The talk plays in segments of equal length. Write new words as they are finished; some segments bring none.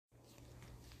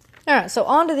All right, so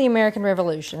on to the American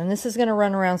Revolution, and this is going to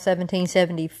run around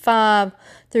 1775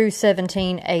 through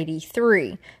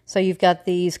 1783. So you've got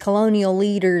these colonial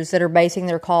leaders that are basing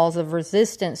their calls of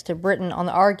resistance to Britain on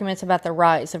the arguments about the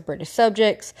rights of British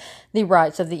subjects, the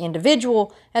rights of the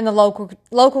individual, and the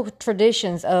local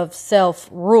traditions of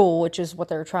self-rule, which is what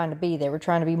they were trying to be. They were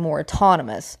trying to be more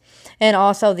autonomous, and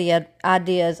also the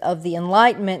ideas of the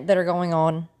Enlightenment that are going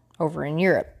on over in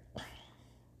Europe.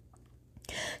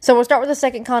 So we'll start with the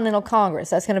Second Continental Congress.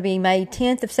 That's going to be May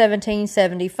 10th of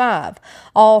 1775.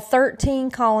 All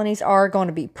 13 colonies are going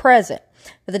to be present.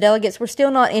 But the delegates were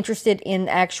still not interested in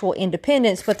actual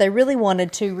independence, but they really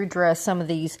wanted to redress some of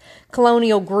these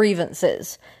colonial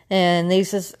grievances. And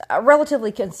this is a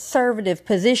relatively conservative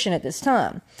position at this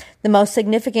time. The most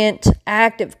significant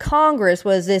act of Congress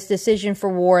was this decision for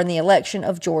war and the election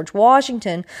of George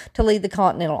Washington to lead the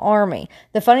Continental Army.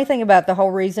 The funny thing about the whole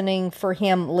reasoning for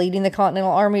him leading the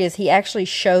Continental Army is he actually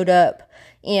showed up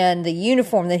in the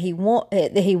uniform that he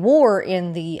wore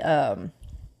in the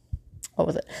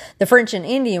the French and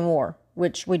Indian War,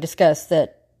 which we discussed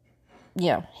that,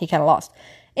 he kind of lost.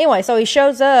 Anyway, so he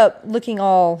shows up looking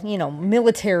all,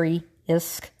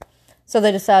 military-esque. So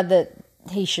they decide that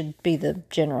he should be the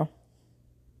general.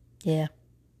 Yeah.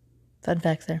 Fun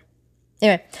facts there.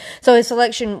 Anyway, so his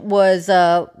selection was,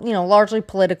 largely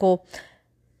political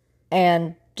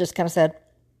and just kind of sad.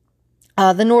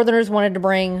 The Northerners wanted to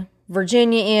bring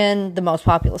Virginia in, the most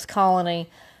populous colony,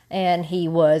 and he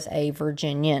was a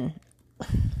Virginian.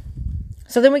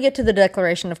 So then we get to the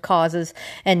Declaration of Causes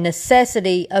and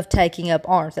necessity of taking up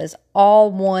arms. That's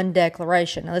all one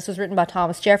declaration. Now, this was written by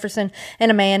Thomas Jefferson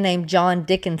and a man named John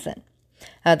Dickinson.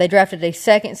 They drafted a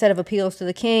second set of appeals to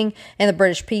the king and the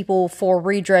British people for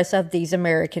redress of these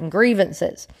American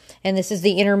grievances. And this is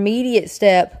the intermediate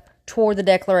step toward the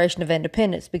Declaration of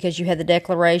Independence, because you had the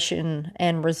Declaration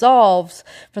and Resolves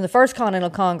from the First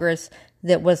Continental Congress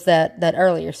that was that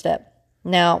earlier step.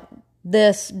 Now,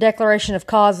 this Declaration of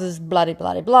Causes, blah, blah,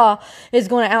 blah, blah, is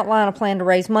going to outline a plan to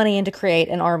raise money and to create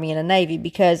an army and a navy,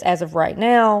 because as of right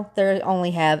now, they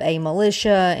only have a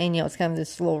militia, and, it's kind of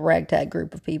this little ragtag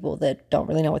group of people that don't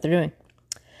really know what they're doing.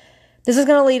 This is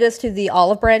going to lead us to the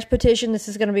Olive Branch Petition. This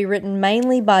is going to be written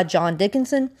mainly by John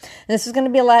Dickinson, and this is going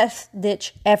to be a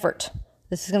last-ditch effort.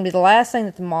 This is going to be the last thing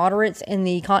that the moderates in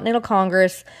the Continental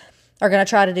Congress are going to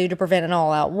try to do to prevent an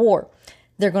all-out war.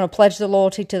 They're going to pledge their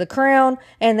loyalty to the crown,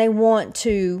 and they want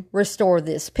to restore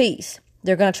this peace.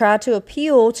 They're going to try to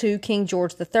appeal to King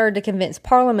George III to convince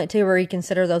Parliament to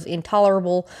reconsider those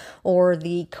intolerable, or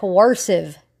the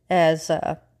coercive, as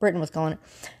Britain was calling it,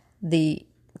 the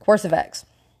coercive acts.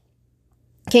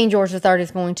 King George III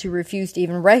is going to refuse to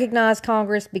even recognize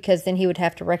Congress, because then he would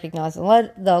have to recognize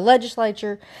the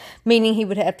legislature, meaning he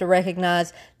would have to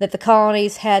recognize that the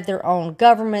colonies had their own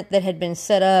government that had been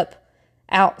set up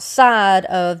outside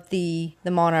of the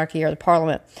monarchy or the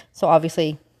parliament. So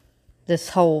obviously this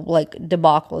whole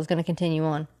debacle is going to continue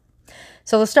on.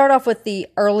 So let's start off with the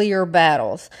earlier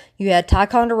battles. You had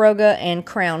Ticonderoga and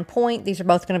Crown Point. These are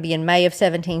both going to be in May of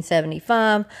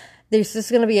 1775. This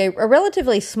is going to be a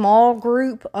relatively small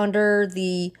group under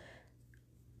the,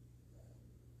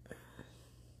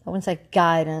 I wouldn't say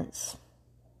guidance.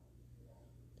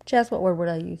 Jess, what word would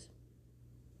I use?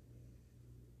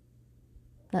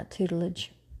 Not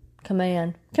tutelage.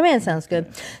 Command. Command sounds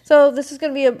good. So this is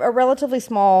going to be a relatively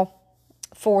small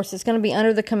force. It's going to be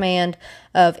under the command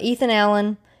of Ethan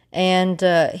Allen and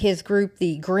his group,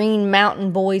 the Green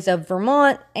Mountain Boys of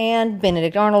Vermont, and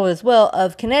Benedict Arnold as well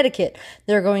of Connecticut.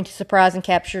 They're going to surprise and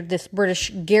capture this British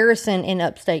garrison in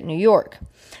upstate New York.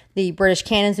 The British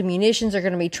cannons and munitions are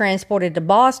going to be transported to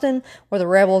Boston, where the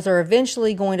rebels are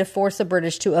eventually going to force the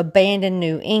British to abandon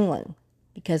New England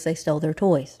because they stole their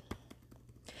toys.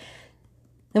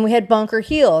 Then we had Bunker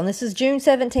Hill, and this is June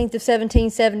 17th of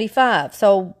 1775.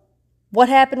 So what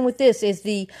happened with this is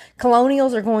the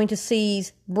colonials are going to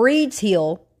seize Breed's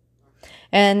Hill,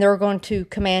 and they're going to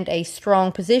command a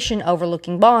strong position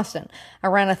overlooking Boston.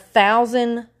 Around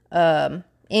 1,000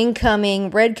 incoming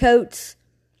redcoats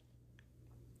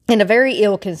in a very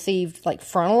ill-conceived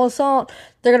frontal assault,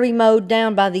 they're going to be mowed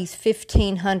down by these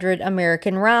 1,500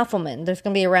 American riflemen. There's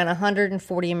going to be around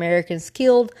 140 Americans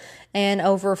killed and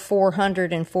over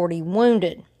 440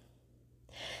 wounded.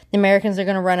 The Americans are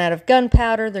going to run out of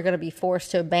gunpowder. They're going to be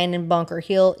forced to abandon Bunker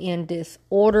Hill in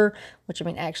disorder, which,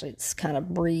 actually, it's kind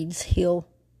of Breed's Hill.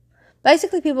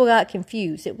 Basically, people got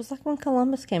confused. It was like when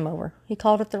Columbus came over. He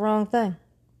called it the wrong thing.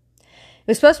 It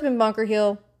was supposed to be Bunker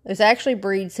Hill. It was actually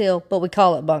Breed's Hill, but we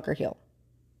call it Bunker Hill.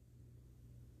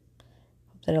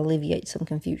 That alleviates some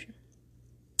confusion.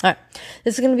 All right.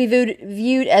 This is going to be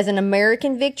viewed as an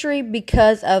American victory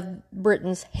because of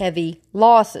Britain's heavy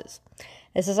losses.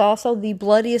 This is also the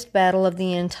bloodiest battle of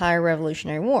the entire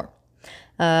Revolutionary War.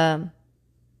 After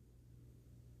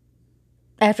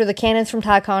the cannons from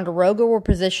Ticonderoga were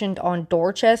positioned on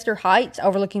Dorchester Heights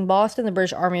overlooking Boston, the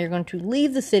British Army are going to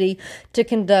leave the city to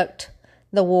conduct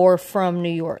the war from New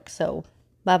York. So,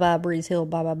 bye-bye Breeze Hill,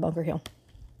 bye-bye Bunker Hill.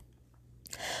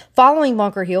 Following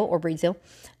Bunker Hill, or Breeze Hill,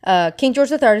 King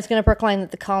George III is going to proclaim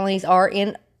that the colonies are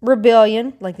in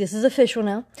rebellion. Like, this is official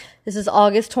now. This is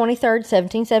August 23rd,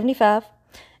 1775.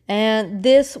 And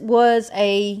this was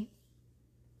a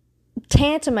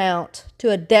tantamount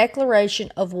to a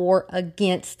declaration of war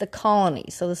against the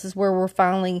colonies. So this is where we're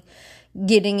finally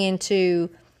getting into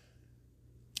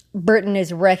Britain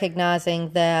is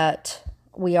recognizing that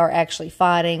we are actually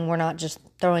fighting. We're not just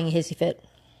throwing a hissy fit.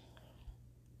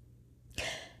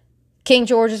 King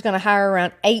George is going to hire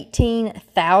around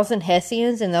 18,000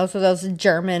 Hessians, and those are those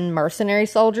German mercenary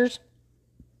soldiers.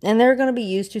 And they're going to be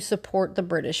used to support the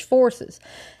British forces.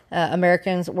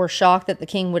 Americans were shocked that the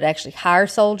king would actually hire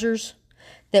soldiers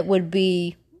that would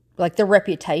be, like, their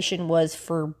reputation was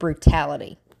for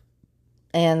brutality.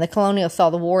 And the colonials saw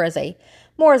the war as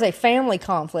more as a family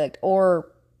conflict, or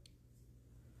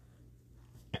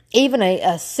even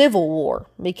a civil war,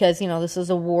 because, this is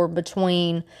a war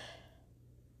between,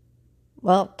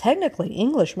 well, technically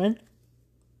Englishmen.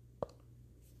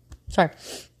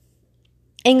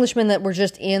 Englishmen that were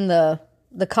just in the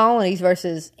colonies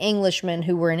versus Englishmen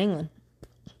who were in England.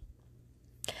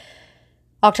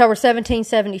 October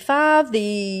 1775,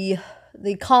 the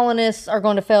colonists are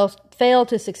going to fail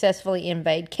to successfully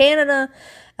invade Canada.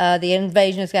 The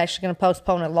invasion is actually going to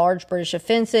postpone a large British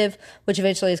offensive, which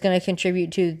eventually is going to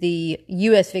contribute to the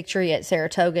U.S. victory at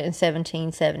Saratoga in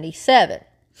 1777.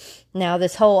 Now,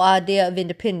 this whole idea of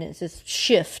independence, this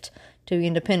shift to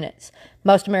independence,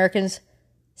 most Americans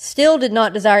still did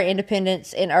not desire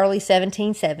independence in early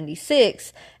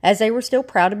 1776, as they were still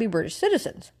proud to be British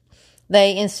citizens.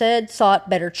 They instead sought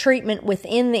better treatment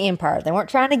within the empire. They weren't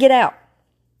trying to get out.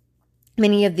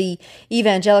 Many of the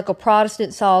evangelical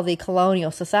Protestants saw the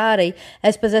colonial society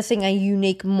as possessing a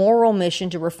unique moral mission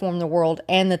to reform the world,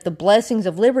 and that the blessings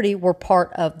of liberty were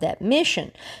part of that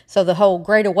mission. So the whole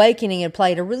Great Awakening had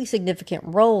played a really significant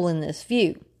role in this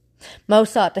view.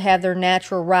 Most sought to have their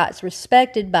natural rights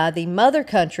respected by the mother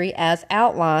country as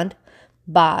outlined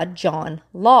by John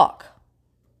Locke.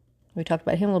 We talked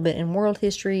about him a little bit in world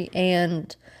history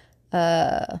and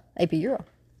AP Euro.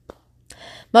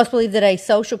 Most believe that a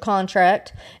social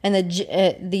contract and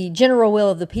the general will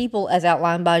of the people, as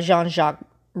outlined by Jean-Jacques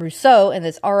Rousseau, and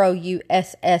that's Rousseau,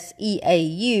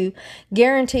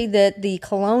 guaranteed that the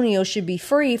colonials should be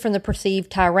free from the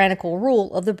perceived tyrannical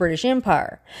rule of the British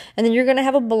Empire. And then you're going to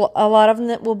have a lot of them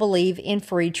that will believe in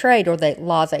free trade, or the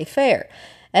laissez-faire,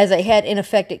 as they had in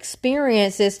effect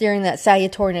experienced this during that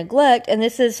salutary neglect. And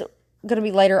this is going to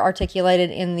be later articulated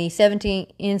in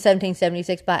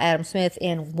 1776 by Adam Smith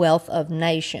in Wealth of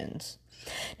Nations.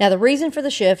 Now, the reason for the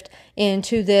shift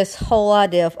into this whole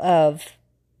idea of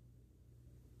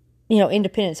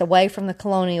independence away from the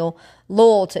colonial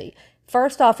loyalty,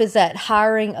 first off, is that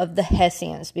hiring of the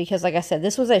Hessians, because, like I said,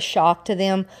 this was a shock to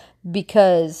them,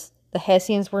 because the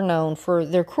Hessians were known for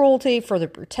their cruelty, for their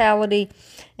brutality,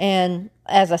 and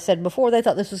as I said before, they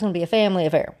thought this was going to be a family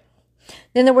affair.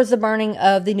 Then there was the burning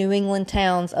of the New England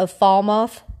towns of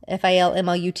Falmouth,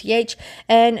 Falmouth,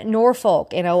 and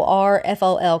Norfolk,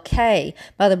 Norfolk,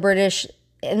 by the British.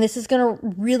 And this is going to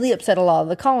really upset a lot of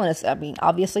the colonists. I mean,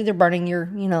 obviously, they're burning your,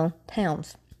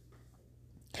 towns.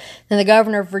 Then the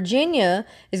governor of Virginia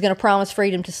is going to promise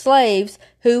freedom to slaves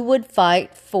who would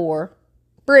fight for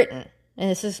Britain. And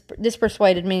this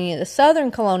persuaded many of the southern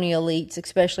colonial elites,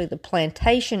 especially the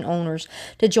plantation owners,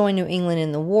 to join New England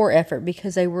in the war effort,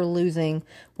 because they were losing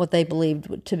what they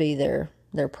believed to be their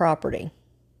property.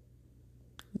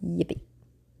 Yippee.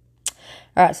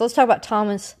 All right, so let's talk about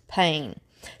Thomas Paine.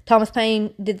 Thomas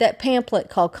Paine did that pamphlet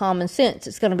called Common Sense.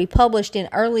 It's going to be published in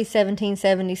early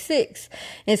 1776.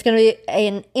 And it's going to be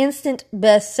an instant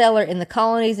bestseller in the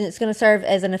colonies, and it's going to serve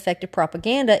as an effective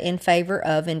propaganda in favor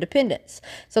of independence.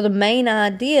 So the main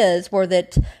ideas were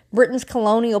that Britain's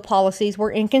colonial policies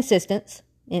were inconsistent.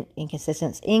 And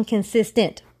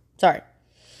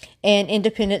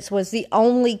independence was the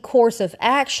only course of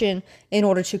action in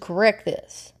order to correct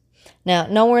this. Now,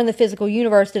 nowhere in the physical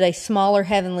universe did a smaller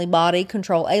heavenly body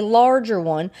control a larger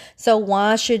one, so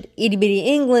why should itty-bitty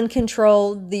England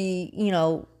control the,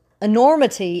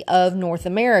 enormity of North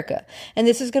America? And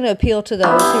this is going to appeal to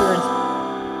those who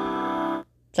are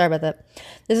Sorry about that.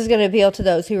 This is going to appeal to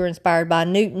those who are inspired by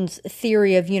Newton's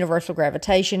theory of universal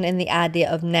gravitation and the idea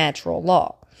of natural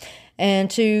law. And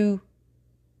to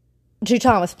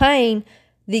Thomas Paine,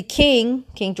 the King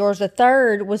George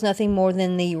III, was nothing more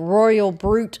than the royal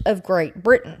brute of Great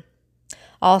Britain.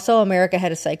 Also, America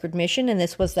had a sacred mission, and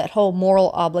this was that whole moral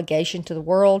obligation to the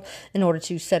world in order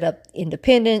to set up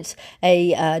independence,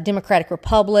 a democratic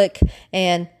republic,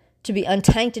 and to be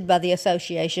untainted by the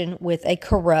association with a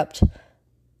corrupt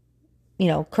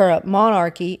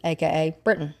monarchy, aka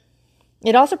Britain.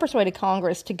 It also persuaded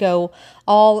Congress to go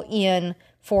all in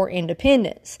for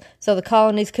independence. So the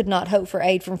colonies could not hope for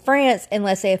aid from France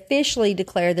unless they officially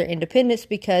declared their independence,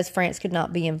 because France could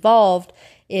not be involved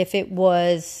if it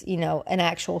was, an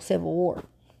actual civil war.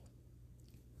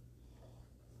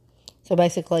 So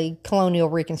basically, colonial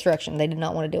reconstruction. They did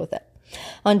not want to deal with that.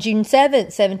 On June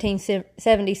 7th,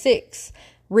 1776,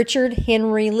 Richard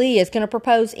Henry Lee is going to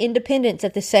propose independence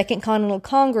at the Second Continental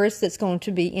Congress that's going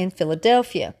to be in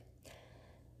Philadelphia.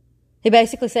 He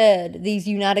basically said these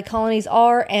united colonies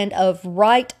are and of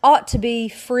right ought to be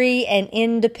free and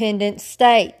independent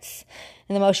states.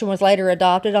 And the motion was later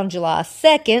adopted on July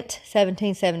 2nd,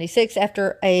 1776,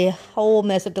 after a whole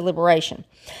mess of deliberation.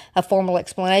 A formal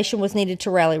explanation was needed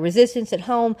to rally resistance at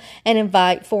home and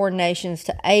invite foreign nations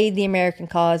to aid the American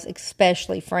cause,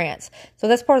 especially France. So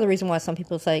that's part of the reason why some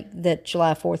people say that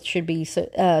July 4th should be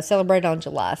celebrated on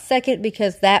July 2nd,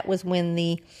 because that was when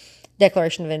the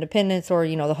Declaration of Independence, or,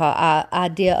 the whole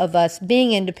idea of us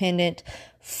being independent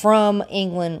from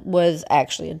England, was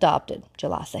actually adopted,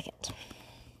 July 2nd.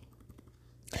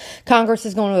 Congress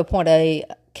is going to appoint a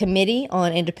committee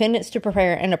on independence to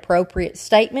prepare an appropriate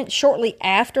statement shortly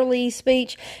after Lee's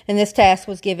speech, and this task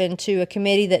was given to a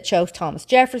committee that chose Thomas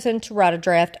Jefferson to write a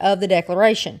draft of the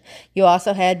Declaration. You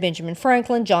also had Benjamin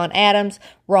Franklin, John Adams,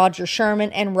 Roger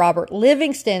Sherman, and Robert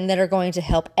Livingston that are going to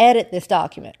help edit this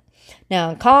document.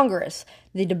 Now, in Congress,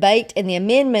 the debate and the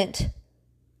amendment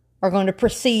are going to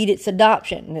precede its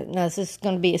adoption. Now, this is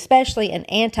going to be especially an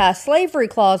anti-slavery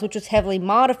clause, which was heavily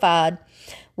modified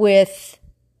with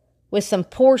some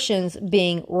portions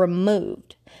being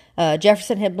removed.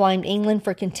 Jefferson had blamed England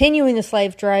for continuing the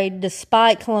slave trade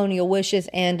despite colonial wishes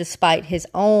and despite his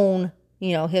own,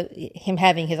 him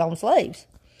having his own slaves.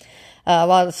 A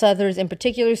lot of the Southerners in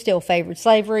particular still favored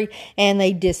slavery, and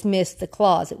they dismissed the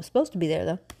clause. It was supposed to be there,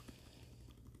 though.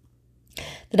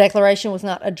 The Declaration was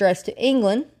not addressed to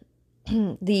England.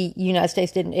 The United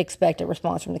States didn't expect a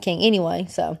response from the King anyway,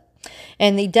 so.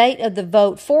 And the date of the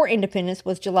vote for independence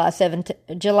was July 2nd,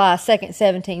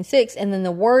 1706, and then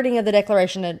the wording of the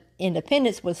Declaration of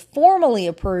Independence was formally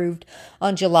approved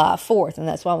on July 4th, and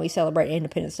that's why we celebrate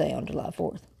Independence Day on July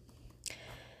 4th.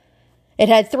 It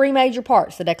had three major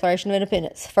parts, the Declaration of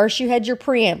Independence. First, you had your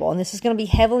preamble, and this is going to be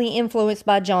heavily influenced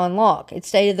by John Locke. It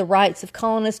stated the rights of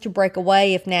colonists to break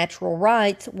away if natural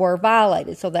rights were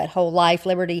violated, so that whole life,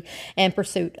 liberty, and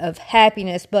pursuit of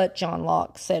happiness, but John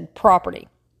Locke said property.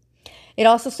 It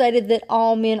also stated that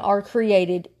all men are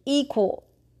created equal.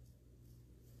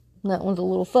 That one's a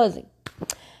little fuzzy.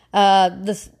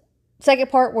 The second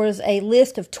part was a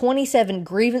list of 27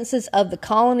 grievances of the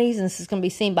colonies, and this is going to be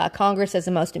seen by Congress as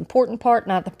the most important part,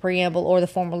 not the preamble or the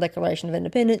formal Declaration of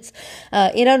Independence.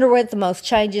 It underwent the most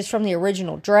changes from the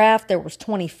original draft. There was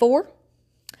 24.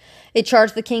 It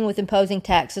charged the king with imposing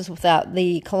taxes without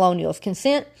the colonials'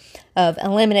 consent, of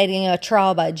eliminating a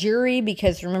trial by jury,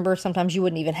 because remember, sometimes you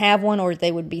wouldn't even have one or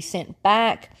they would be sent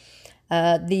back.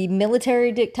 The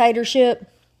military dictatorship,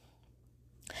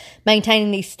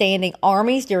 maintaining these standing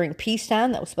armies during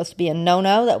peacetime. That was supposed to be a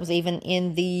no-no. That was even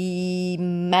in the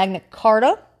Magna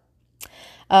Carta.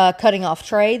 Cutting off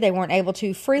trade. They weren't able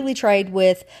to freely trade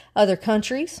with other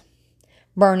countries.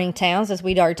 Burning towns, as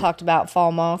we'd already talked about,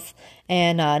 Falmouth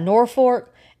and Norfolk.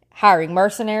 Hiring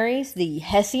mercenaries, the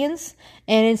Hessians,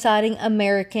 and inciting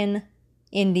American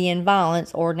Indian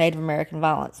violence or Native American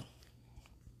violence.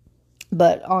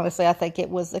 But honestly, I think it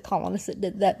was the colonists that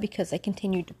did that because they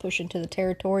continued to push into the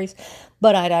territories.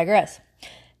 But I digress.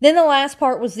 Then the last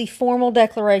part was the formal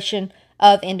Declaration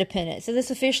of Independence. So this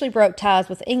officially broke ties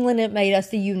with England. It made us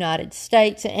the United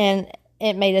States, and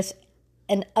it made us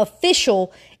an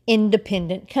official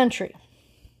independent country.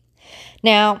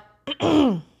 Now,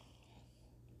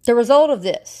 the result of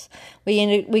this,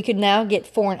 we could now get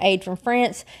foreign aid from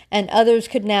France, and others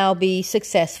could now be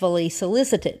successfully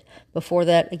solicited. Before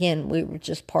that, again, we were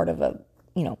just part of a,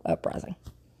 uprising.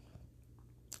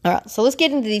 All right, so let's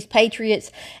get into these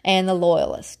patriots and the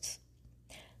loyalists.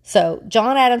 So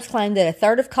John Adams claimed that a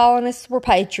third of colonists were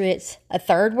patriots, a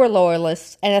third were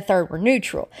loyalists, and a third were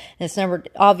neutral. And this number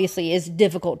obviously is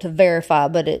difficult to verify,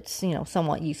 but it's,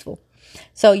 somewhat useful.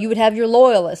 So you would have your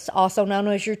loyalists, also known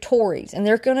as your Tories, and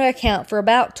they're going to account for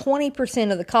about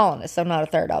 20% of the colonists, so not a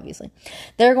third, obviously.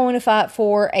 They're going to fight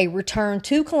for a return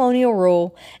to colonial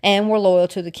rule and were loyal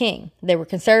to the king. They were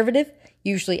conservative,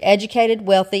 usually educated,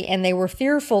 wealthy, and they were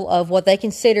fearful of what they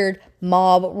considered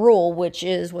mob rule, which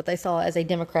is what they saw as a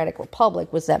democratic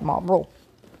republic, was that mob rule.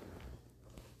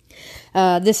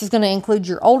 This is going to include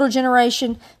your older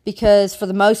generation because, for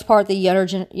the most part, the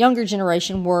younger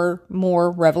generation were more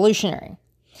revolutionary.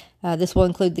 This will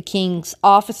include the king's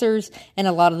officers and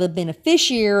a lot of the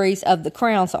beneficiaries of the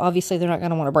crown, so obviously they're not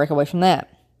going to want to break away from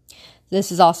that.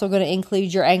 This is also going to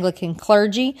include your Anglican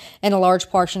clergy and a large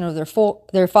portion of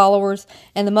their followers,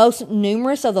 and the most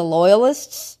numerous of the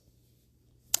loyalists,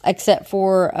 except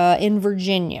for in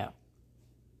Virginia.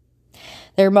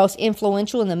 They're most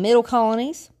influential in the middle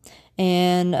colonies,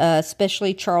 and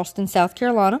especially Charleston, South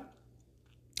Carolina.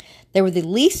 They were the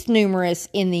least numerous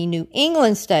in the New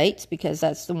England states because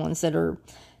that's the ones that are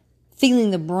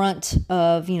feeling the brunt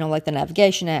of, like the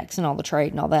Navigation Acts and all the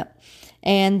trade and all that.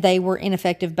 And they were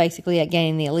ineffective basically at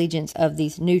gaining the allegiance of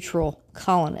these neutral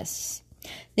colonists.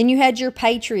 Then you had your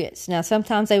patriots. Now,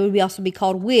 sometimes they would also be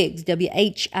called Whigs,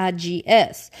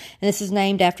 W-H-I-G-S. And this is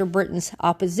named after Britain's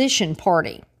opposition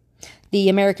party. The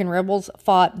American rebels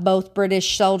fought both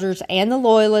British soldiers and the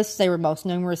Loyalists. They were most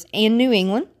numerous in New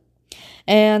England.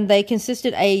 And they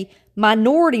consisted a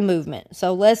minority movement,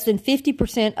 so less than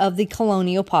 50% of the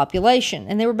colonial population.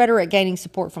 And they were better at gaining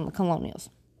support from the colonials.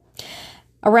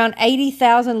 Around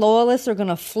 80,000 Loyalists are going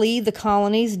to flee the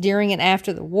colonies during and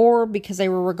after the war because they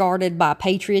were regarded by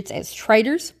patriots as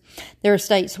traitors. Their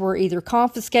estates were either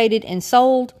confiscated and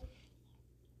sold,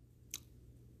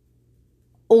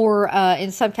 or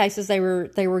in some cases they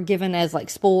were given as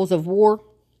like spoils of war.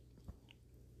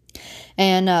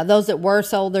 And those that were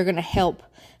sold, they're going to help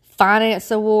finance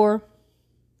the war.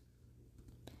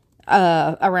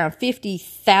 Around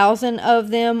 50,000 of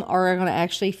them are going to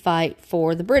actually fight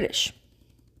for the British.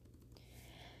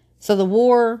 So the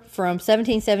war from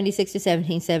 1776 to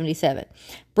 1777.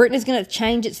 Britain is going to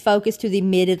change its focus to the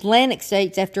mid-Atlantic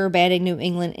states after abandoning New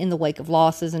England in the wake of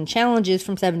losses and challenges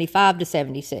from 75 to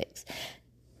 76.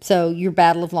 So your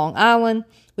Battle of Long Island,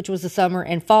 which was the summer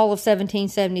and fall of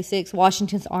 1776,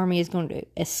 Washington's army is going to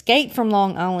escape from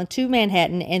Long Island to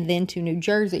Manhattan and then to New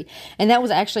Jersey. And that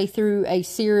was actually through a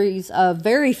series of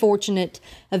very fortunate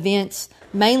events,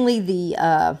 mainly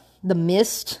the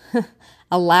mist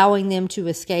allowing them to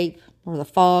escape, or the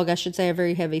fog, I should say, a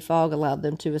very heavy fog allowed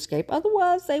them to escape.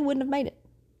 Otherwise, they wouldn't have made it.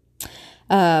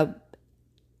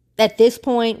 At this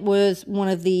point was one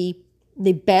of the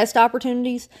best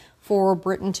opportunities for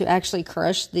Britain to actually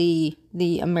crush the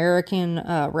American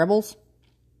rebels.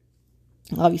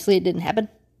 Obviously, it didn't happen.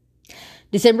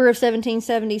 December of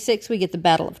 1776, we get the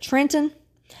Battle of Trenton.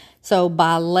 So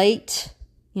by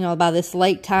this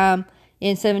late time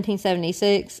in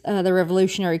 1776, the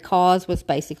revolutionary cause was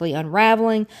basically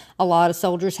unraveling. A lot of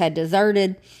soldiers had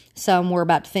deserted. Some were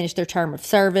about to finish their term of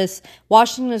service.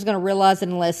 Washington was going to realize that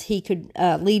unless he could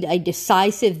lead a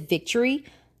decisive victory,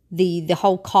 the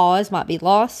whole cause might be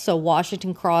lost. So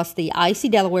Washington crossed the icy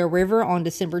Delaware River on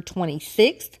December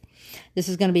 26th. This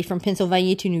is going to be from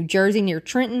Pennsylvania to New Jersey near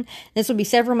Trenton. This will be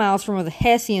several miles from where the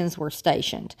Hessians were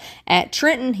stationed. At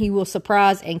Trenton, he will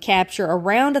surprise and capture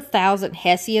around 1,000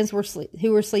 Hessians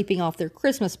who were sleeping off their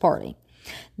Christmas party.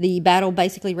 The battle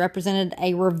basically represented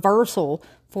a reversal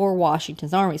for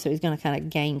Washington's army, so he's going to kind of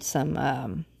gain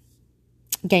some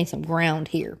ground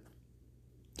here.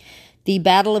 The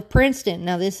Battle of Princeton.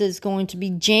 Now, this is going to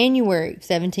be January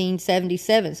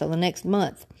 1777, so the next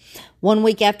month. 1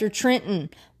 week after Trenton,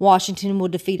 Washington will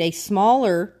defeat a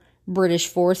smaller British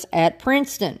force at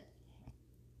Princeton.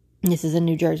 This is in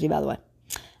New Jersey, by the way.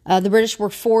 The British were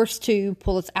forced to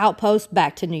pull its outposts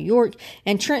back to New York,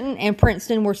 and Trenton and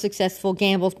Princeton were successful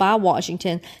gambles by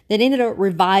Washington that ended up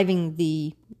reviving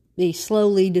the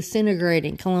slowly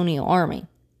disintegrating colonial army.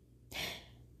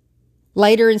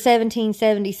 Later in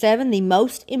 1777, the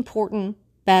most important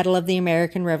battle of the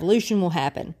American Revolution will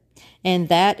happen, and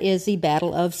that is the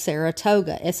Battle of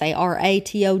Saratoga,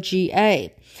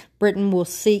 Saratoga. Britain will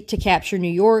seek to capture New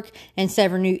York and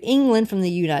sever New England from the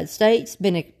United States.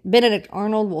 Benedict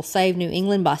Arnold will save New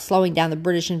England by slowing down the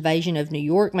British invasion of New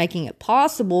York, making it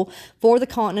possible for the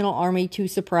Continental Army to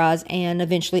surprise and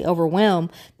eventually overwhelm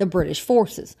the British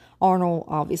forces. Arnold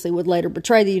obviously would later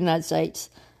betray the United States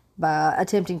by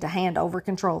attempting to hand over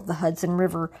control of the Hudson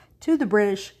River to the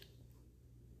British.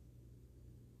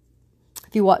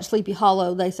 If you watch Sleepy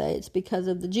Hollow, they say it's because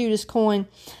of the Judas coin.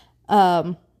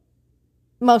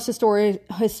 Most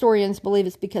historians believe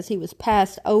it's because he was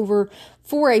passed over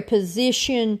for a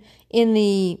position in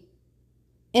the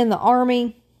in the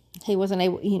army. He wasn't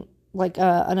able,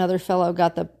 another fellow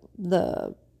got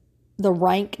the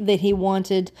rank that he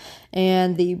wanted,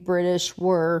 and the British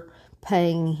were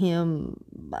paying him,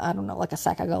 I don't know, like a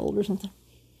sack of gold or something.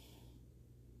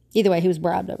 Either way, he was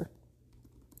bribed over.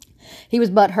 He was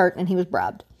butthurt and he was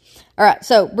bribed. All right,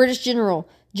 so British General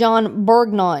John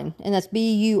Burgoyne, and that's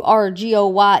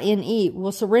Burgoyne,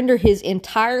 will surrender his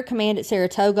entire command at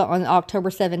Saratoga on October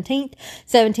 17th,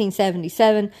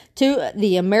 1777, to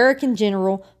the American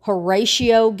General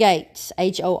Horatio Gates,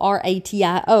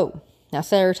 Horatio. Now,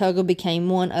 Saratoga became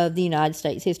one of the United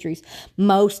States history's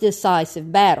most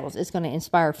decisive battles. It's going to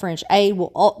inspire French aid,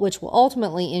 which will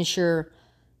ultimately ensure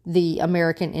the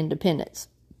American independence.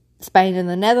 Spain and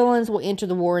the Netherlands will enter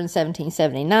the war in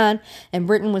 1779, and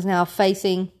Britain was now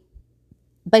facing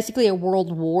basically a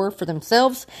world war for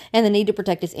themselves and the need to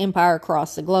protect its empire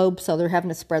across the globe, so they're having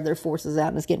to spread their forces out,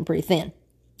 and it's getting pretty thin.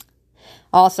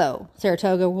 Also,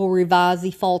 Saratoga will revise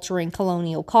the faltering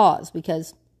colonial cause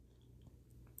because,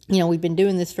 we've been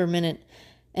doing this for a minute,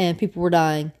 and people were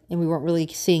dying, and we weren't really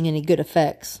seeing any good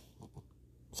effects.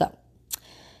 So,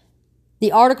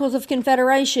 the Articles of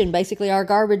Confederation, basically our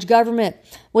garbage government,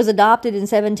 was adopted in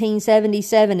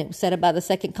 1777. It was set up by the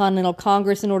Second Continental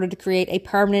Congress in order to create a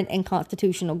permanent and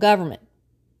constitutional government.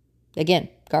 Again,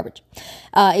 garbage.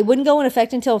 It wouldn't go in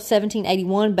effect until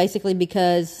 1781, basically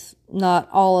because not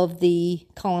all of the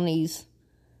colonies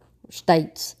or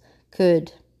states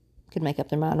could make up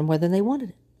their mind on whether they wanted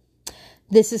it.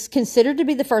 This is considered to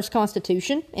be the first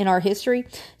constitution in our history.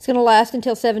 It's going to last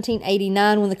until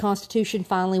 1789 when the Constitution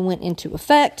finally went into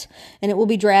effect, and it will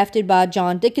be drafted by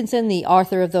John Dickinson, the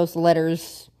author of those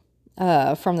letters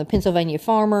from the Pennsylvania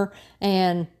farmer,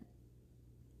 and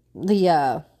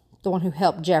the one who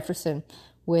helped Jefferson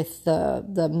with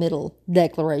the Middle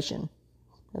Declaration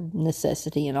of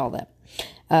Necessity and all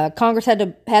that. Congress had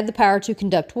the power to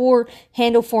conduct war,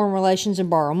 handle foreign relations, and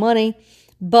borrow money.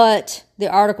 But the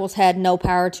Articles had no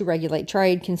power to regulate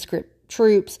trade, conscript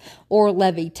troops, or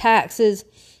levy taxes.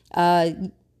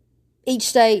 Each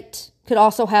state could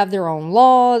also have their own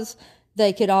laws.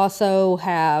 They could also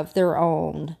have their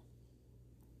own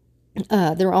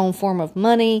form of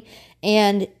money.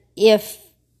 And if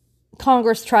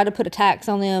Congress tried to put a tax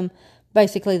on them,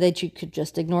 basically you could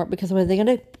just ignore it, because what are they going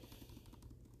to do?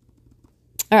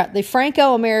 All right, the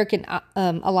Franco-American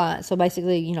alliance. So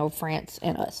basically, France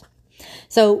and us.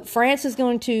 So France is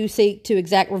going to seek to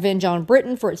exact revenge on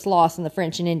Britain for its loss in the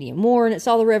French and Indian War, and it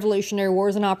saw the Revolutionary War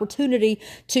as an opportunity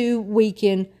to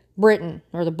weaken Britain,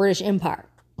 or the British Empire.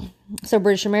 So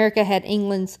British America had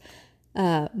England's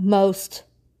most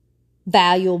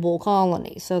valuable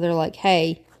colonies. So they're like,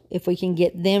 hey, if we can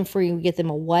get them free, we get them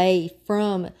away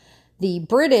from the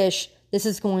British, this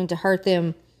is going to hurt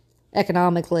them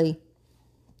economically,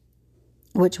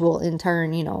 which will in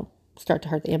turn, start to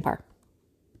hurt the empire.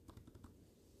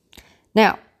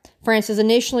 Now, France is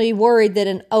initially worried that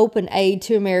an open aid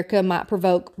to America might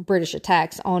provoke British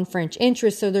attacks on French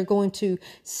interests, so they're going to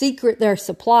secret their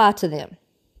supply to them.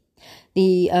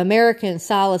 The Americans,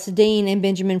 Silas Deane and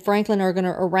Benjamin Franklin, are going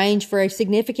to arrange for a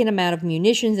significant amount of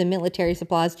munitions and military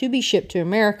supplies to be shipped to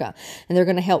America, and they're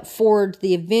going to help forge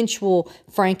the eventual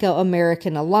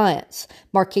Franco-American alliance.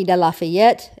 Marquis de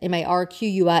Lafayette,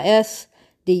 Lafayette,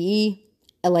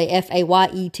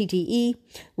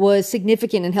 was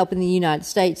significant in helping the United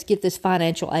States get this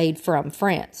financial aid from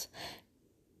France.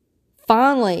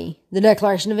 Finally, the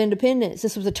Declaration of Independence.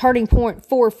 This was a turning point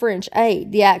for French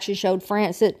aid. The action showed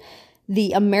France that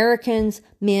the Americans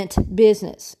meant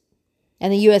business.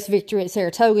 And the U.S. victory at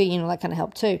Saratoga, that kind of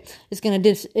helped too. It's going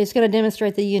to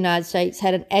demonstrate the United States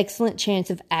had an excellent chance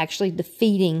of actually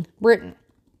defeating Britain.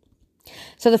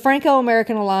 So the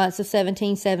Franco-American Alliance of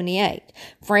 1778.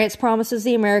 France promises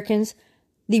the Americans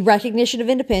the recognition of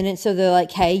independence, so they're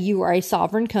like, hey, you are a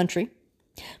sovereign country.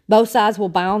 Both sides will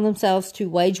bound themselves to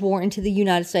wage war until the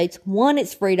United States won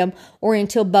its freedom, or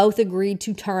until both agreed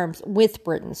to terms with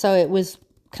Britain. So it was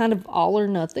kind of all or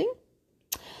nothing.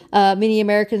 Many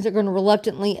Americans are going to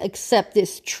reluctantly accept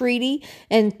this treaty,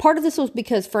 and part of this was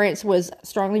because France was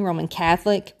strongly Roman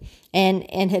Catholic and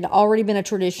had already been a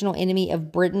traditional enemy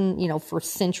of Britain, for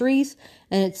centuries.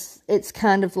 And it's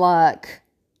kind of like,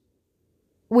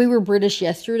 we were British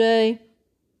yesterday,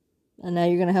 and now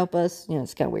you're going to help us.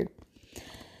 It's kind of weird.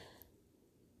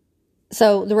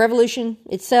 So the revolution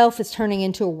itself is turning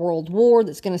into a world war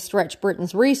that's going to stretch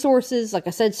Britain's resources. Like I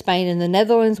said, Spain and the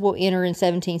Netherlands will enter in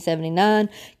 1779.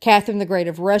 Catherine the Great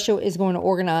of Russia is going to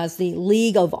organize the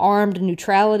League of Armed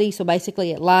Neutrality. So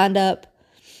basically it lined up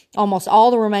almost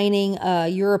all the remaining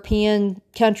European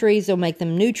countries. They'll make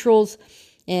them neutrals.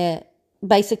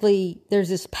 basically there's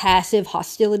this passive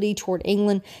hostility toward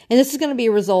England, and this is going to be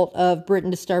a result of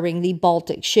Britain disturbing the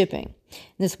Baltic shipping.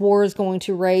 And this war is going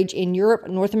to rage in Europe,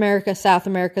 North America, South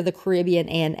America, the Caribbean,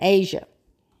 and Asia.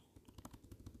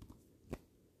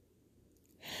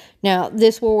 Now,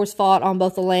 this war was fought on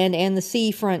both the land and the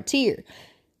sea frontier.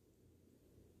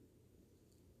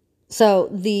 So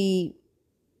the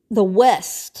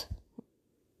West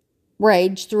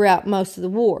raged throughout most of the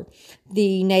war.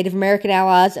 The Native American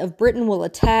allies of Britain will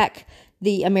attack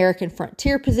the American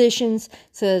frontier positions.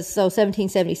 So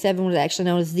 1777 was actually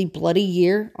known as the Bloody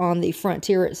Year on the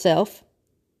frontier itself.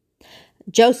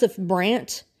 Joseph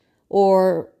Brant,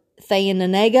 or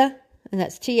Thayendanegea, and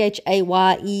that's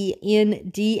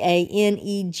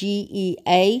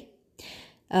Thayendanegea.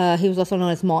 He was also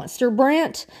known as Monster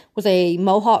Brant, was a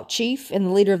Mohawk chief and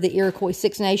the leader of the Iroquois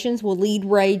Six Nations, will lead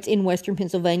raids in western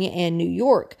Pennsylvania and New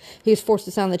York. He was forced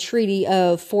to sign the Treaty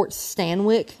of Fort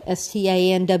Stanwix,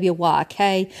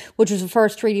 Stanwyk, which was the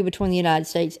first treaty between the United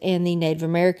States and the Native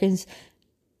Americans.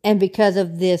 And because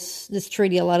of this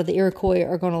treaty, a lot of the Iroquois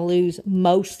are going to lose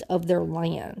most of their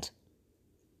land.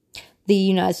 The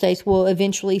United States will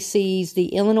eventually seize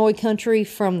the Illinois country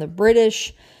from the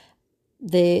British.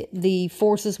 The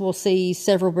forces will seize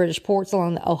several British ports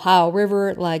along the Ohio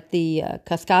River, like the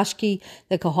Kaskaskia,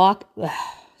 the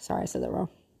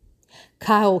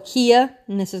Cahokia,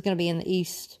 and this is going to be in the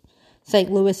East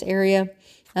St. Louis area,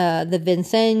 the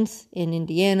Vincennes in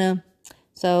Indiana.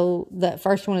 So the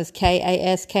first one is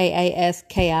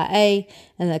Kaskaskia,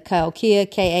 and the Cahokia,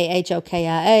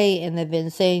 Kahokia, and the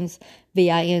Vincennes,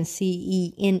 Vincennes.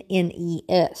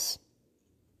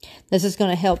 This is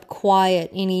going to help quiet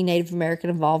any Native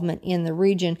American involvement in the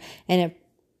region, and it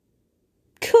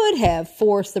could have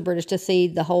forced the British to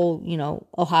cede the whole,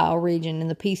 Ohio region in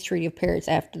the Peace Treaty of Paris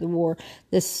after the war.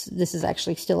 This is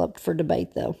actually still up for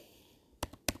debate, though.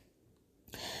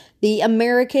 The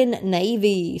American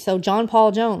Navy. So John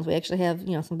Paul Jones, we actually have,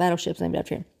 some battleships named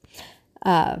after him.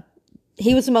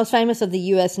 He was the most famous of the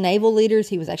U.S. naval leaders.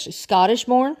 He was actually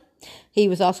Scottish-born. He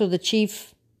was also the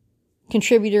chief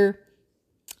contributor.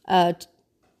 Not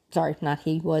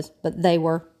he was, but they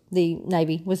were. The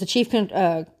Navy was the chief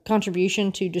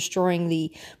contribution to destroying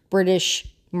the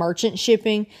British merchant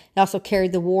shipping. It also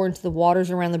carried the war into the waters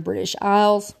around the British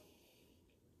Isles.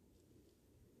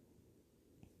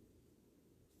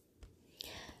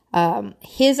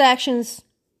 His actions,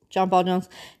 John Paul Jones,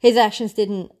 his actions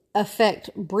didn't affect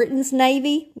Britain's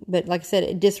Navy, but like I said,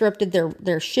 it disrupted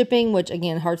their shipping, which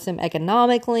again hurts them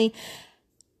economically.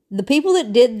 The people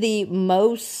that did the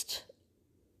most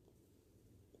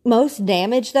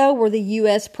damage, though, were the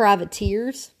U.S.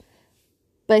 privateers.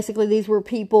 Basically, these were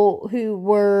people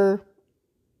who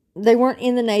they weren't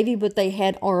in the Navy, but they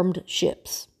had armed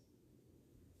ships.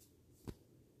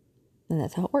 And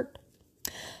that's how it worked.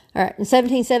 All right, in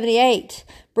 1778,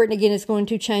 Britain again is going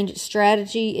to change its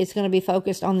strategy. It's going to be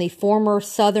focused on the former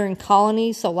southern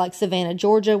colonies. So like Savannah,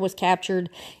 Georgia was captured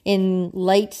in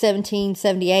late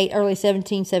 1778, early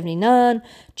 1779.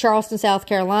 Charleston, South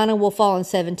Carolina will fall in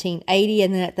 1780.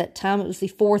 And then at that time, it was the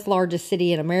fourth largest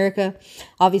city in America.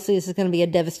 Obviously, this is going to be a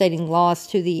devastating loss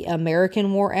to the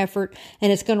American war effort. And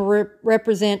it's going to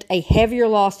represent a heavier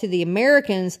loss to the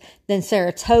Americans than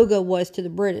Saratoga was to the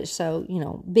British. So,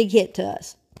 big hit to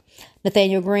us.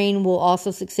 Nathaniel Greene will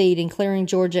also succeed in clearing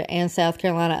Georgia and South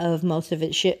Carolina of most of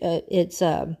its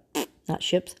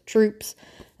troops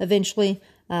eventually.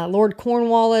 Lord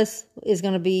Cornwallis is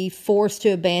going to be forced to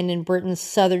abandon Britain's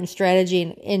southern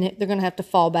strategy, and they're going to have to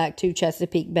fall back to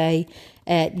Chesapeake Bay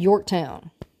at Yorktown.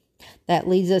 That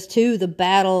leads us to the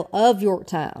Battle of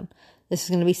Yorktown. This is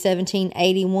going to be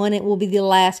 1781. It will be the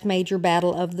last major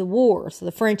battle of the war. So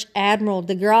the French Admiral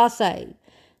de Grasse,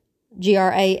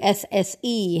 Grasse,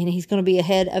 and he's going to be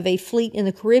ahead of a fleet in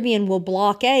the Caribbean, will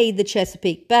blockade the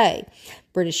Chesapeake Bay.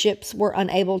 British ships were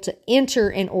unable to enter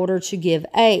in order to give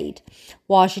aid.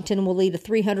 Washington will lead a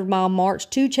 300-mile march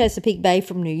to Chesapeake Bay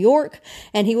from New York,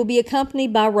 and he will be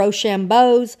accompanied by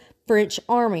Rochambeau's French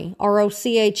army, Rochambeau.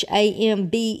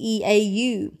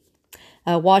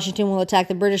 Washington will attack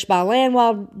the British by land,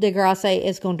 while de Grasse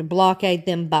is going to blockade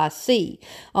them by sea,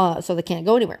 so they can't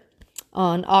go anywhere.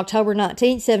 On October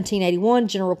 19, 1781,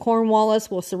 General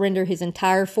Cornwallis will surrender his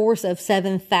entire force of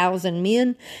 7,000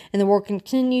 men, and the war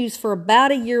continues for about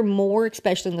a year more,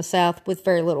 especially in the South, with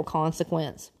very little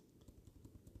consequence.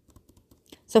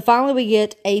 So finally we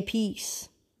get a peace.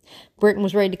 Britain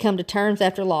was ready to come to terms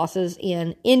after losses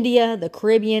in India, the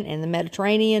Caribbean, and the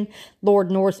Mediterranean.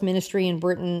 Lord North's ministry in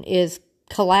Britain is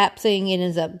collapsing and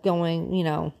ends up going,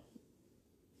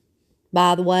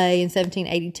 By the way, in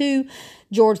 1782,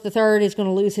 George III is going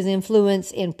to lose his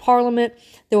influence in Parliament.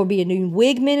 There will be a new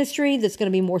Whig ministry that's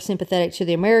going to be more sympathetic to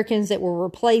the Americans that will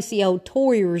replace the old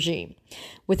Tory regime.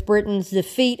 With Britain's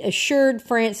defeat assured,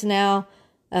 France now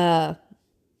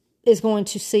is going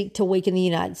to seek to weaken the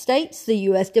United States. The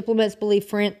U.S. diplomats believe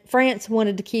France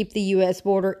wanted to keep the U.S.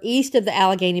 border east of the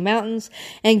Allegheny Mountains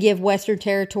and give Western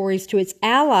territories to its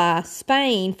ally,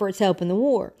 Spain, for its help in the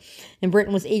war. And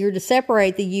Britain was eager to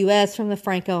separate the U.S. from the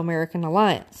Franco-American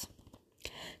alliance.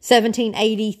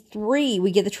 1783, we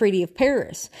get the Treaty of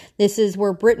Paris. This is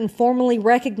where Britain formally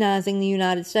recognizing the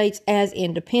United States as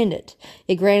independent.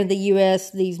 It granted the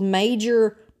U.S. these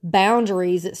major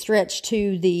boundaries that stretch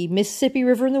to the Mississippi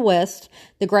River in the west,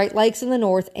 the Great Lakes in the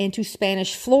north, and to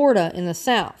Spanish Florida in the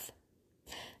south.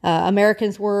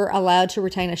 Americans were allowed to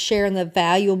retain a share in the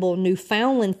valuable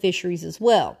Newfoundland fisheries as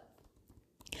well.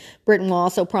 Britain will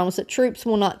also promise that troops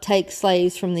will not take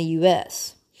slaves from the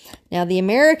U.S. Now, the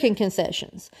American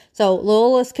concessions. So,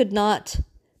 loyalists could not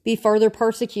be further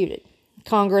persecuted.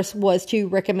 Congress was to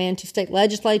recommend to state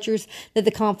legislatures that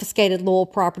the confiscated Loyal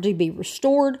property be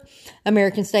restored.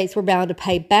 American states were bound to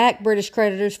pay back British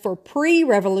creditors for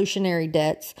pre-revolutionary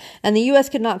debts, and the U.S.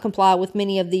 could not comply with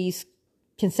many of these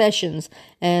concessions,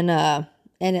 and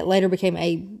it later became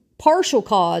a partial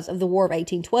cause of the War of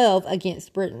 1812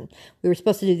 against Britain. We were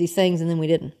supposed to do these things, and then we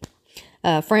didn't.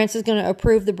 France is going to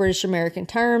approve the British-American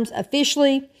terms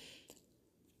officially.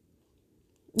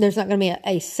 There's not going to be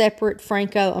a separate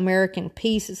Franco-American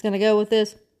piece that's going to go with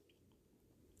this.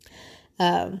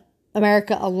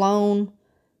 America alone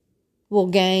will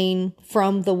gain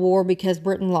from the war because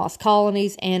Britain lost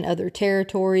colonies and other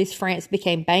territories. France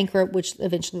became bankrupt, which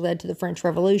eventually led to the French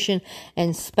Revolution,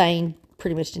 and Spain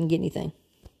pretty much didn't get anything.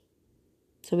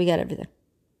 So we got everything.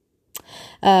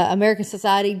 American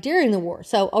society during the war.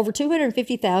 So over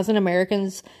 250,000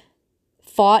 Americans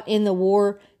fought in the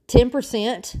war.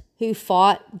 10% who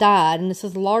fought died, and this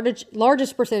is the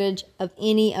largest percentage of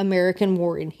any American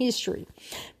war in history.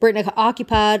 Britain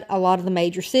occupied a lot of the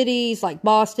major cities like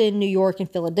Boston, New York, and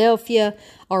Philadelphia.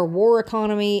 Our war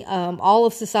economy, all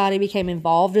of society became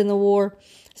involved in the war.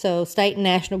 So state and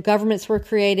national governments were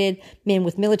created. Men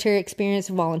with military experience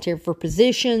volunteered for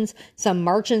positions. Some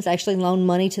merchants actually loaned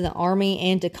money to the army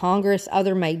and to Congress.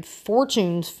 Others made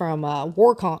fortunes from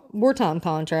wartime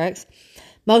contracts.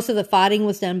 Most of the fighting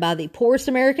was done by the poorest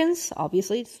Americans,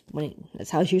 obviously.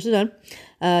 That's how it's usually done.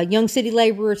 Young city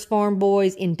laborers, farm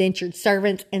boys, indentured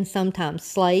servants, and sometimes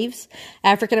slaves.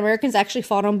 African Americans actually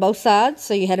fought on both sides.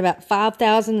 So you had about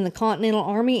 5,000 in the Continental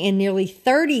Army and nearly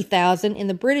 30,000 in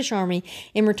the British Army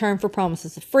in return for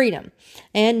promises of freedom.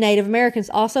 And Native Americans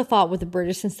also fought with the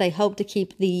British since they hoped to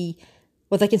keep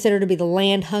what they consider to be the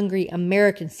land-hungry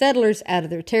American settlers out of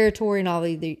their territory. And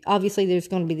obviously there's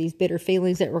going to be these bitter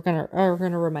feelings that are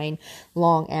going to remain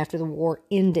long after the war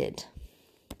ended.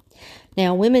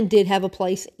 Now, women did have a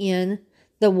place in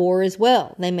the war as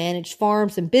well. They managed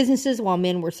farms and businesses while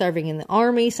men were serving in the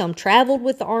army. Some traveled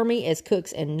with the army as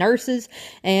cooks and nurses.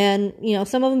 And,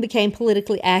 some of them became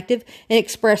politically active and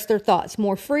expressed their thoughts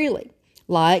more freely,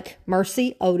 like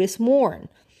Mercy Otis Warren.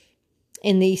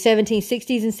 In the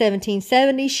 1760s and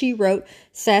 1770s, she wrote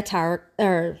satire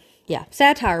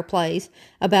plays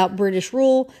about British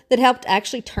rule that helped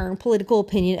actually turn political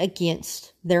opinion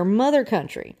against their mother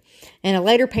country. And a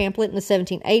later pamphlet in the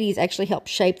 1780s actually helped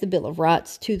shape the Bill of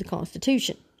Rights to the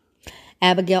Constitution.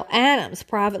 Abigail Adams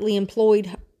privately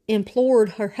implored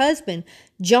her husband,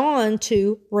 John,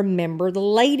 to remember the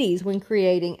ladies when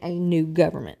creating a new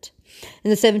government. In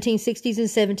the 1760s and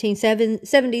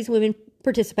 1770s, women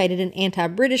participated in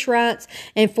anti-British rights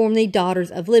and formed the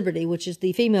Daughters of Liberty, which is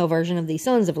the female version of the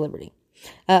Sons of Liberty.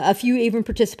 A few even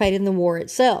participated in the war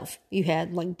itself. You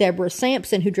had like Deborah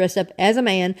Sampson, who dressed up as a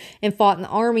man and fought in the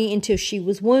army until she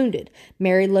was wounded.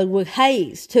 Mary Ludwig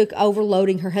Hayes took over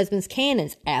loading her husband's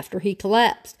cannons after he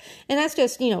collapsed. And that's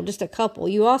just a couple.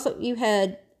 You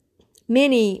had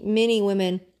many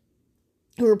women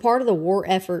who were part of the war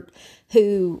effort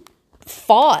who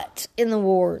fought in the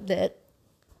war that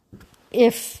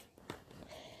if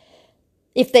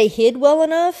they hid well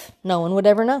enough, no one would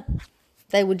ever know.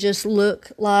 They would just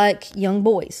look like young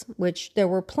boys, which there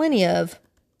were plenty of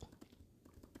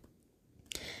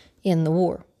in the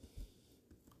war.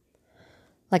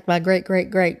 Like my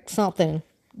great something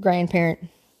grandparent,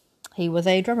 he was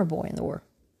a drummer boy in the war.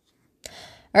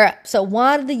 All right, so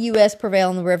why did the U.S. prevail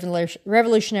in the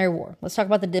Revolutionary War? Let's talk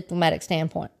about the diplomatic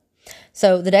standpoint.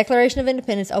 So the Declaration of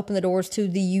Independence opened the doors to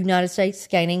the United States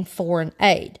gaining foreign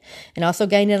aid, and also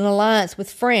gained an alliance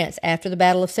with France after the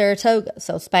Battle of Saratoga.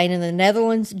 So Spain and the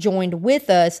Netherlands joined with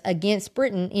us against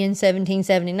Britain in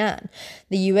 1779.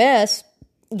 The U.S.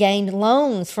 gained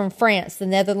loans from France, the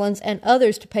Netherlands, and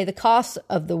others to pay the costs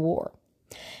of the war.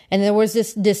 And there was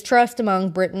this distrust among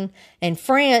Britain and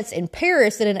France and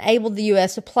Paris that enabled the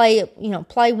U.S. to play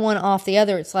one off the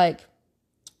other. It's like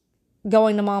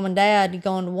going to mom and dad, you're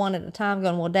going to one at a time,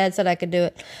 going, well, dad said I could do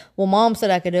it. Well, mom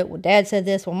said I could do it. Well, dad said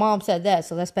this. Well, mom said that.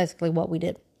 So that's basically what we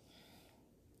did.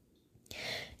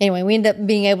 Anyway, we ended up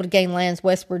being able to gain lands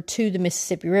westward to the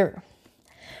Mississippi River.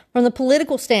 From the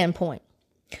political standpoint,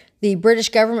 the British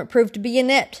government proved to be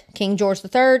inept. King George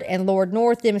III and Lord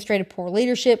North demonstrated poor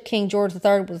leadership. King George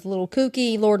III was a little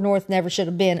kooky. Lord North never should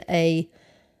have been a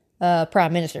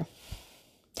prime minister.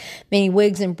 Many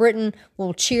Whigs in Britain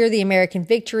will cheer the American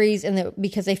victories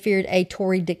because they feared a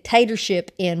Tory dictatorship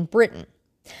in Britain.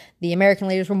 The American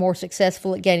leaders were more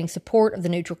successful at gaining support of the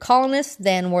neutral colonists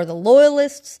than were the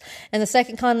Loyalists, and the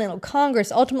Second Continental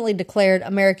Congress ultimately declared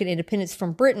American independence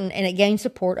from Britain, and it gained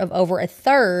support of over a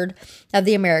third of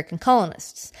the American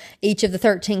colonists. Each of the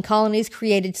 13 colonies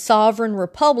created sovereign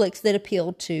republics that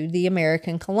appealed to the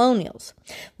American colonials.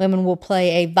 Women will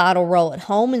play a vital role at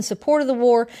home in support of the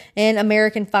war, and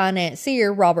American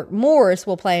financier Robert Morris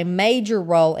will play a major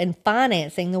role in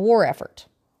financing the war effort.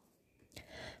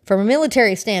 From a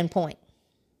military standpoint,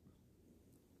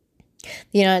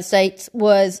 the United States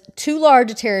was too large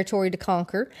a territory to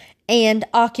conquer and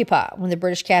occupy. When the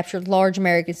British captured large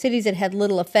American cities, it had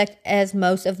little effect as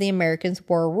most of the Americans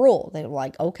were rural. They were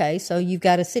like, okay, so you've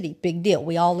got a city, big deal.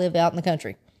 We all live out in the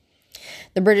country.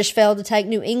 The British failed to take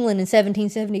New England in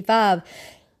 1775.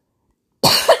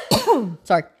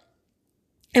 Sorry.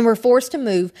 And were forced to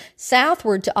move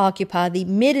southward to occupy the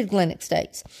mid-Atlantic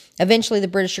states. Eventually, the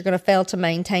British are going to fail to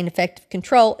maintain effective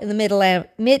control in the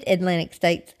mid-Atlantic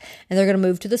states, and they're going to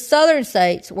move to the southern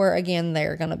states, where, again,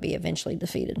 they're going to be eventually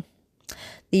defeated.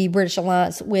 The British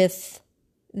alliance with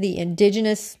the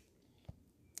indigenous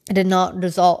did not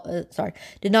result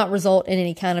in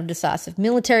any kind of decisive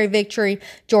military victory.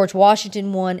 George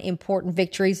Washington won important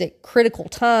victories at critical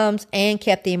times and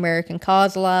kept the American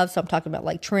cause alive. So I'm talking about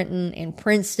like Trenton and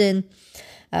Princeton.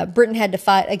 Britain had to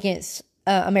fight against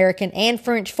American and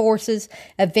French forces.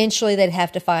 Eventually, they'd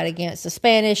have to fight against the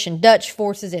Spanish and Dutch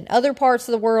forces in other parts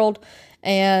of the world.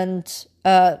 And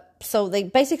so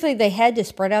they had to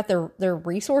spread out their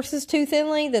resources too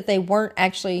thinly, that they weren't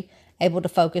actually able to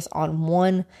focus on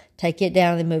one, take it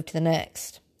down, and then move to the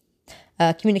next.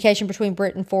 Communication between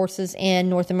Britain forces in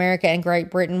North America and Great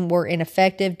Britain were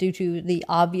ineffective due to the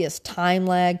obvious time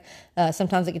lag.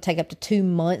 Sometimes it could take up to 2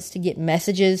 months to get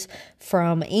messages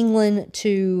from England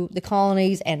to the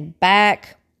colonies and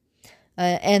back.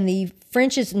 And the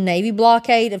French's Navy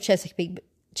blockade of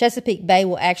Chesapeake Bay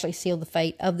will actually seal the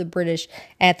fate of the British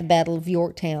at the Battle of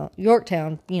Yorktown,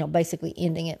 basically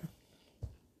ending it.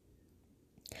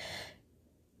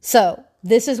 So,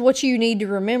 this is what you need to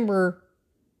remember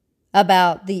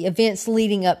about the events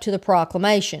leading up to the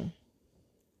proclamation.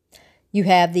 You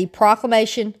have the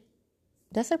proclamation.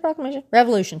 Did I say proclamation?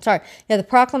 Revolution. Sorry. You have the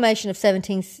proclamation of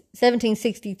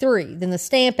 1763, then the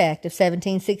Stamp Act of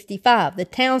 1765, the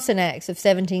Townshend Acts of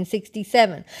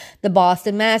 1767, the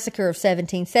Boston Massacre of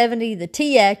 1770, the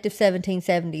Tea Act of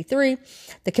 1773,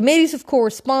 the Committees of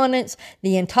Correspondence,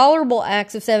 the Intolerable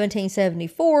Acts of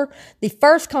 1774, the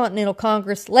First Continental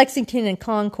Congress, Lexington and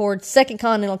Concord, Second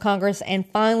Continental Congress, and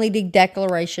finally the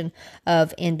Declaration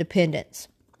of Independence.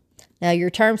 Now, your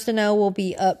terms to know will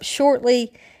be up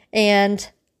shortly, and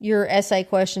your essay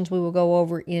questions we will go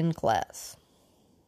over in class.